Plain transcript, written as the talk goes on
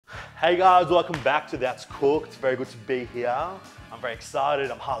Hey guys, welcome back to That's Cooked. It's very good to be here. I'm very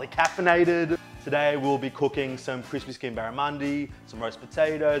excited, I'm highly caffeinated. Today we'll be cooking some crispy skin barramundi, some roast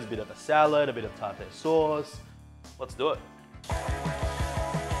potatoes, a bit of a salad, a bit of tartare sauce. Let's do it.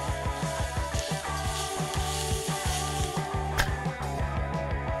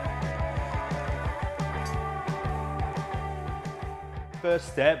 First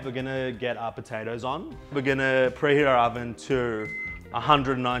step, we're gonna get our potatoes on. We're gonna preheat our oven to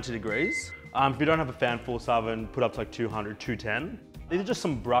 190 degrees. If you don't have a fan force oven, put up to like 200, 210. These are just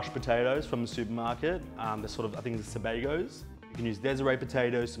some brushed potatoes from the supermarket. They're sort of, I think, the Sebagos. You can use Desiree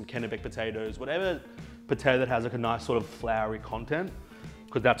potatoes, some kennebec potatoes, whatever potato that has like a nice sort of floury content,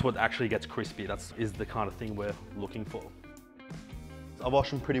 because that's what actually gets crispy. Is the kind of thing we're looking for. So I've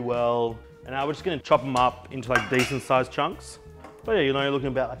washed them pretty well, and now we're just gonna chop them up into like decent sized chunks. But yeah, you're looking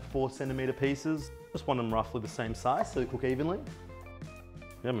about like 4cm pieces. Just want them roughly the same size so they cook evenly.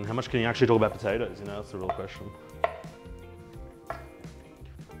 Yeah, I mean, how much can you actually talk about potatoes? You know, that's the real question.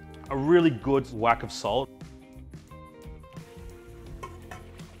 A really good whack of salt.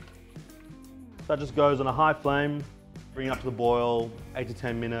 That just goes on a high flame, bring it up to the boil, 8 to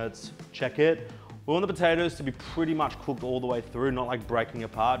 10 minutes, check it. We want the potatoes to be pretty much cooked all the way through, not like breaking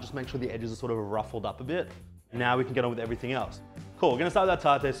apart. Just make sure the edges are sort of ruffled up a bit. Now we can get on with everything else. Cool, we're gonna start with our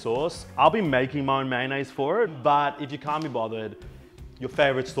tartare sauce. I'll be making my own mayonnaise for it, but if you can't be bothered, your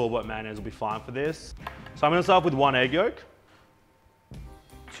favorite store-bought mayonnaise will be fine for this. So I'm gonna start with 1 egg yolk.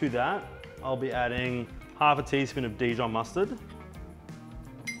 To that, I'll be adding half a teaspoon of Dijon mustard,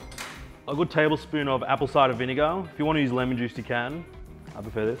 a good tablespoon of apple cider vinegar. If you want to use lemon juice, you can. I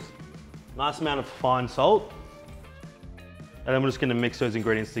prefer this. Nice amount of fine salt. And then we're just gonna mix those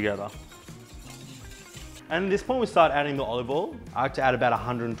ingredients together. And at this point, we start adding the olive oil. I like to add about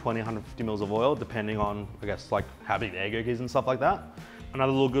 120, 150 mils of oil, depending on, I guess, like how big the egg yolk is and stuff like that.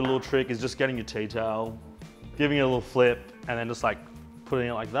 Another good little trick is just getting your tea towel, giving it a little flip, and then just like putting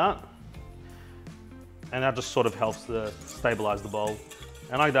it like that. And that just sort of helps to stabilize the bowl.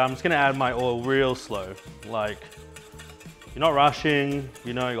 And like that, I'm just gonna add my oil real slow. Like, you're not rushing,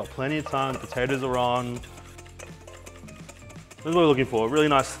 you know, you got plenty of time, potatoes are on. This is what we're looking for, really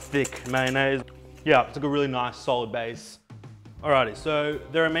nice thick mayonnaise. Yeah, it's like a really nice solid base. Alrighty, so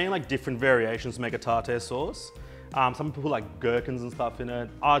there are many like different variations to make a tartare sauce. Some people put like gherkins and stuff in it.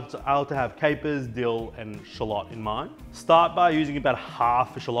 I like to have capers, dill, and shallot in mine. Start by using about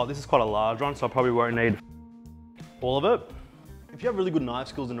half a shallot. This is quite a large one, so I probably won't need all of it. If you have really good knife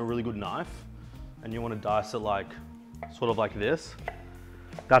skills and a really good knife, and you want to dice it like, sort of like this,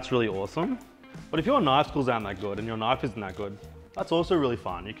 that's really awesome. But if your knife skills aren't that good and your knife isn't that good, that's also really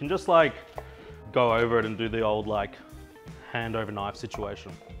fun. You can just like go over it and do the old like hand over knife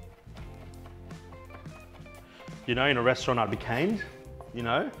situation. You know, in a restaurant I'd be caned, you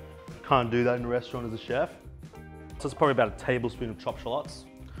know? Can't do that in a restaurant as a chef. So it's probably about a tablespoon of chopped shallots.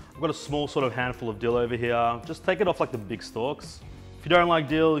 I've got a small sort of handful of dill over here. Just take it off like the big stalks. If you don't like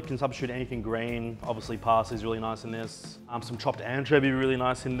dill, you can substitute anything green. Obviously parsley is really nice in this. Some chopped anchovy would be really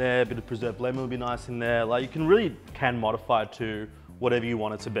nice in there. A bit of preserved lemon would be nice in there. Like you can modify it to whatever you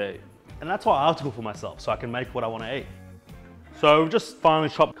want it to be. And that's why I like to cook for myself, so I can make what I want to eat. So we've just finally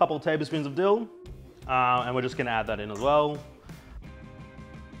chopped a couple of tablespoons of dill. And we're just gonna add that in as well.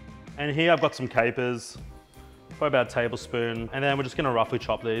 And here I've got some capers, probably about a tablespoon, and then we're just gonna roughly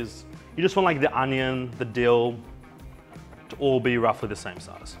chop these. You just want like the onion, the dill, to all be roughly the same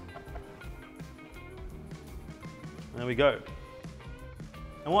size. There we go.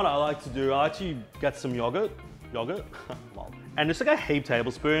 And what I like to do, I like to get some yogurt, and just like a heap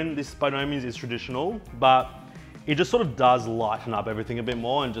tablespoon. This by no means is traditional, but it just sort of does lighten up everything a bit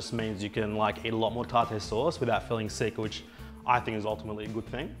more and just means you can like eat a lot more tartare sauce without feeling sick, which I think is ultimately a good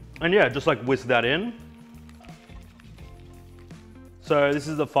thing. And yeah, just like whisk that in. So this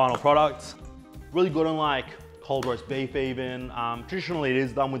is the final product. Really good on like cold roast beef even. Traditionally it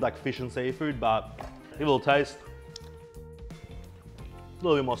is done with like fish and seafood, but give it a little taste. A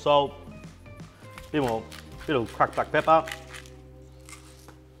little bit more salt, bit of cracked black pepper.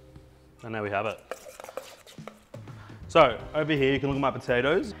 And there we have it. So over here, you can look at my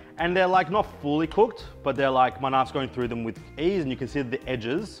potatoes and they're like not fully cooked, but they're like, my knife's going through them with ease and you can see that the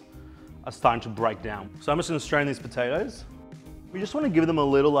edges are starting to break down. So I'm just gonna strain these potatoes. We just wanna give them a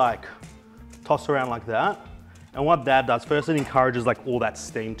little like toss around like that. And what that does, first it encourages like all that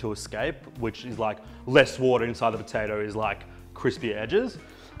steam to escape, which is like less water inside the potato is like crispy edges.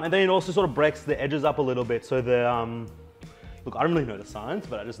 And then it also sort of breaks the edges up a little bit so the look, I don't really know the science,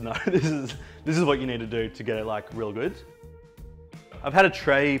 but I just know this is what you need to do to get it like real good. I've had a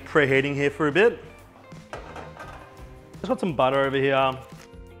tray preheating here for a bit. Just got some butter over here.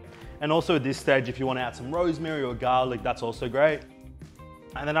 And also at this stage, if you want to add some rosemary or garlic, that's also great.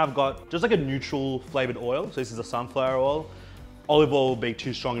 And then I've got just like a neutral flavored oil. So this is a sunflower oil. Olive oil will be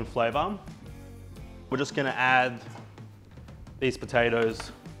too strong in flavor. We're just gonna add these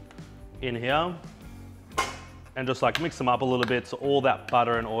potatoes in here and just like mix them up a little bit so all that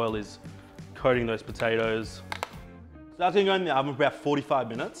butter and oil is coating those potatoes. So that's gonna go in the oven for about 45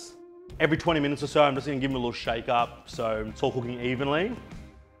 minutes. Every 20 minutes or so, I'm just gonna give them a little shake up so it's all cooking evenly.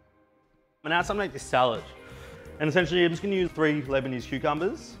 And now it's time to make this salad. And essentially, I'm just gonna use 3 Lebanese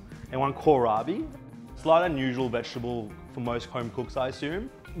cucumbers and 1 kohlrabi. Slight unusual vegetable for most home cooks, I assume.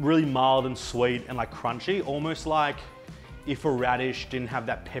 Really mild and sweet and like crunchy, almost like if a radish didn't have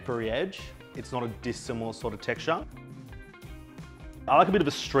that peppery edge. It's not a dissimilar sort of texture. I like a bit of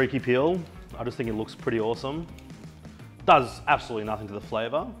a streaky peel. I just think it looks pretty awesome. Does absolutely nothing to the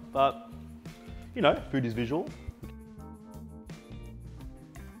flavor, but you know, food is visual.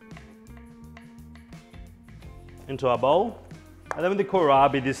 Into our bowl. And then with the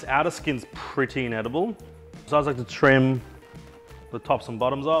kohlrabi, this outer skin's pretty inedible. So I just like to trim the tops and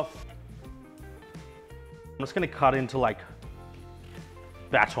bottoms off. I'm just gonna cut into like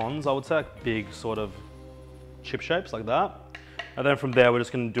batons, I would say, like big sort of chip shapes like that. And then from there, we're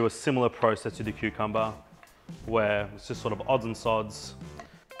just gonna do a similar process to the cucumber where it's just sort of odds and sods.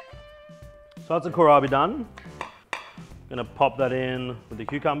 So that's the kohlrabi done. Gonna pop that in with the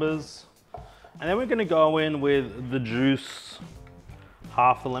cucumbers. And then we're gonna go in with the juice,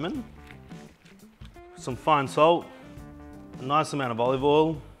 half the lemon, some fine salt, a nice amount of olive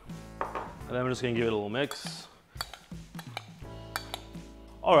oil, and then we're just gonna give it a little mix.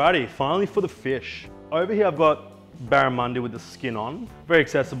 Alrighty, finally for the fish. Over here I've got Barramundi with the skin on. Very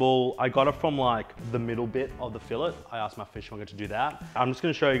accessible. I got it from like the middle bit of the fillet. I asked my fish monger to do that. I'm just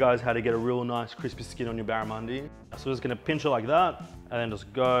gonna show you guys how to get a real nice crispy skin on your Barramundi. So we're just gonna pinch it like that and then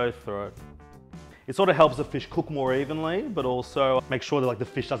just go through it. It sort of helps the fish cook more evenly, but also make sure that like the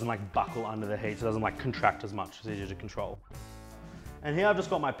fish doesn't like buckle under the heat, so it doesn't like contract as much. It's easier to control. And here I've just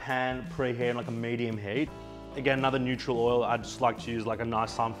got my pan preheated on like a medium heat. Again, another neutral oil. I just like to use like a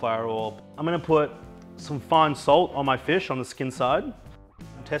nice sunflower oil. I'm gonna put some fine salt on my fish on the skin side.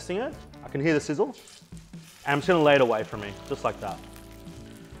 I'm testing it. I can hear the sizzle. And I'm just gonna lay it away from me, just like that.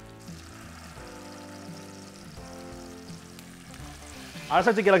 I just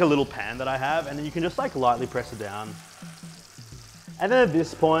like to get like a little pan that I have, and then you can just like lightly press it down. And then at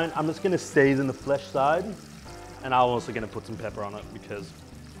this point, I'm just gonna season the flesh side, and I'm also gonna put some pepper on it because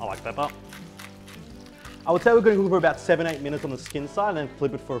I like pepper. I would say we're gonna cook for about 7-8 minutes on the skin side, and then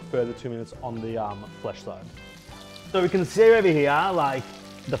flip it for a further 2 minutes on the flesh side. So we can see over here, like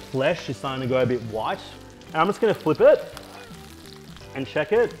the flesh is starting to go a bit white, and I'm just gonna flip it and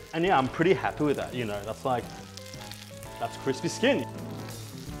check it. And yeah, I'm pretty happy with that. You know, that's crispy skin.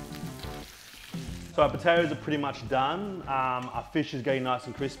 So our potatoes are pretty much done. Our fish is getting nice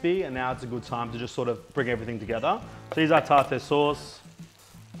and crispy, and now it's a good time to just sort of bring everything together. So here's our tartare sauce.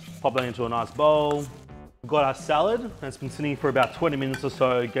 Pop that into a nice bowl. We've got our salad, and it's been sitting for about 20 minutes or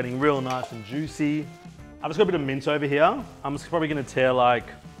so, getting real nice and juicy. I've just got a bit of mint over here. I'm just probably gonna tear like,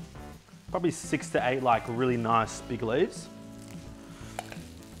 probably 6 to 8 like really nice big leaves.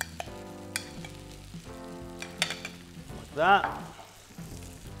 Like that.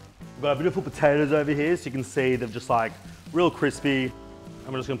 We've got our beautiful potatoes over here, so you can see they're just like real crispy.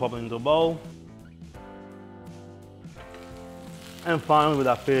 And we're just gonna pop them into a bowl. And finally with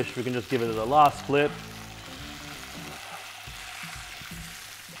our fish, we can just give it a last flip.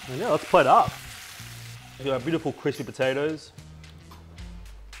 And yeah, let's plate up. We've got our beautiful crispy potatoes.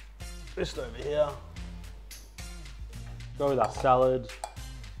 Just over here. Go with our salad.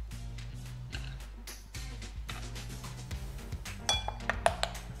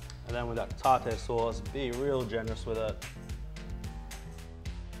 And then with that tartare sauce, be real generous with it.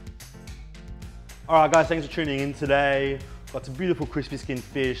 All right guys, thanks for tuning in today. Got some beautiful crispy skinned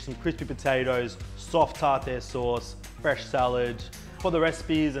fish, some crispy potatoes, soft tartare sauce, fresh salad. For the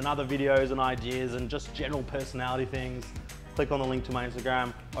recipes and other videos and ideas and just general personality things, click on the link to my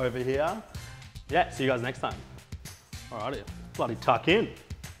Instagram over here. Yeah, see you guys next time. Alrighty, bloody tuck in.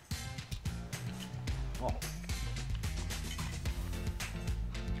 Oh.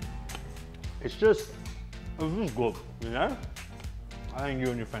 It's just good, you know? I think you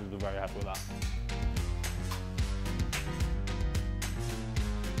and your friends will be very happy with that.